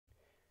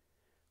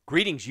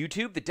Greetings,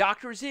 YouTube. The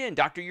Doctor is in.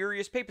 Dr.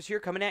 Urius Papers here,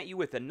 coming at you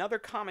with another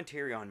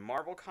commentary on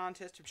Marvel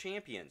Contest of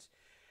Champions.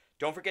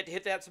 Don't forget to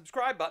hit that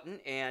subscribe button,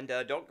 and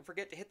don't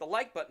forget to hit the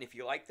like button if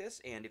you like this.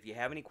 And if you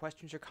have any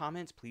questions or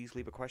comments, please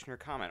leave a question or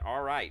comment.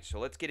 All right, so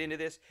let's get into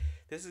this.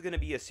 This is going to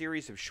be a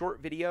series of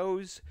short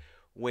videos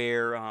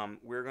where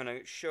we're going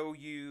to show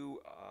you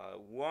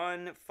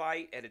one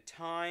fight at a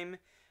time.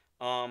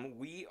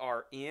 We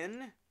are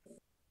in...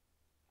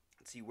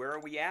 Let's see, where are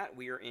we at?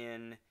 We are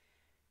in...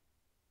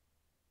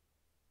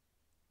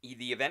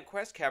 the event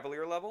quest,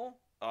 Cavalier level,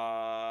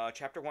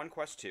 Chapter 1,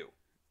 Quest 2.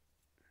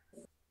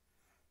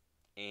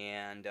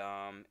 And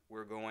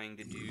we're going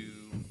to do...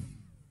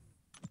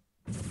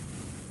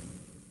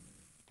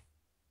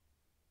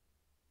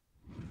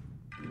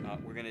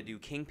 we're going to do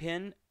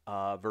Kingpin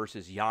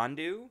versus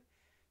Yondu.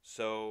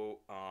 So,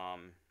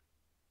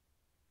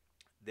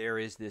 there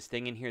is this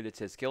thing in here that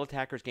says, skill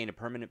attackers gain a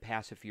permanent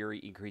passive fury,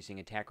 increasing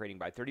attack rating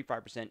by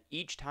 35%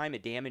 each time a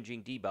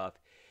damaging debuff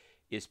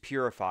is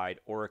purified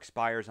or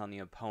expires on the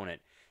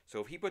opponent. So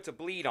if he puts a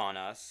bleed on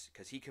us,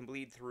 because he can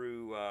bleed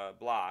through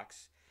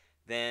blocks,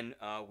 then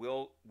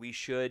we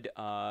should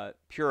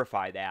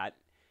purify that.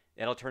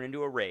 That'll turn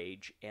into a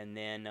rage, and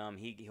then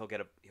he'll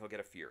get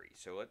a fury.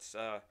 So let's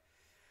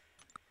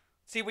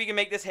see if we can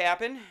make this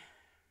happen.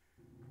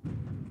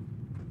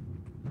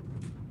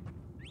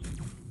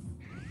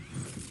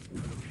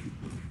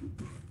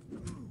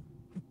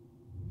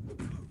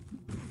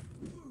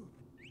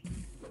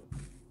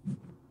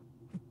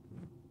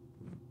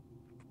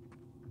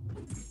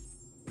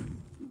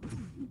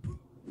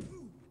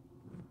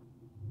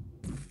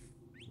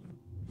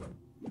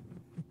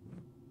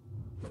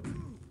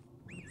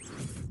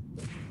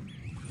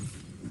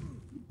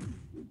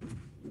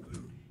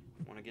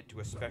 Get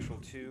to a special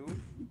 2.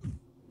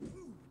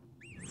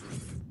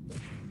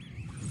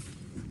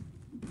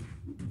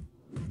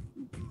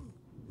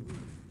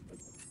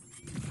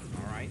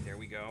 Alright, there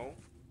we go.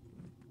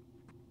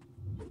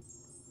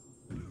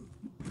 And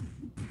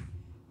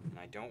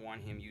I don't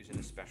want him using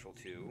a special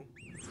 2.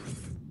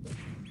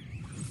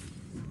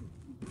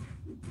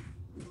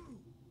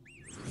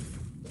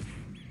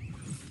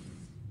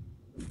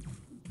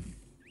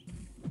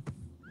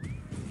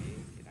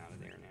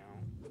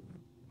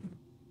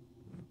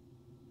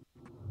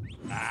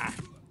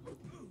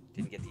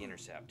 Didn't get the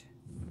intercept. Okay,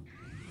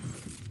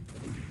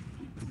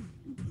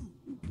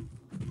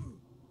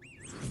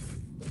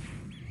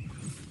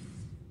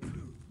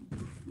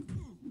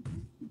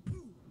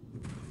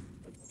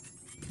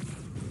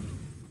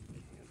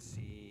 let's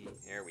see.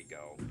 There we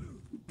go.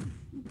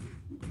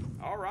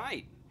 All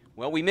right.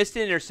 Well, we missed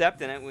an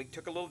intercept, and we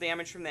took a little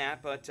damage from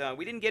that, but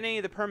we didn't get any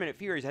of the permanent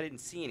furies. I didn't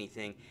see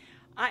anything.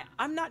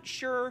 I'm not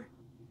sure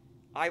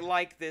I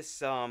like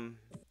this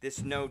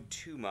this node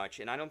too much,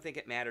 and I don't think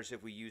it matters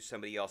if we use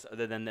somebody else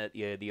other than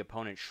the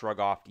opponent shrug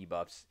off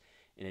debuffs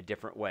in a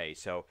different way.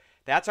 So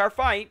that's our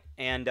fight,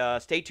 and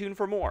stay tuned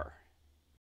for more.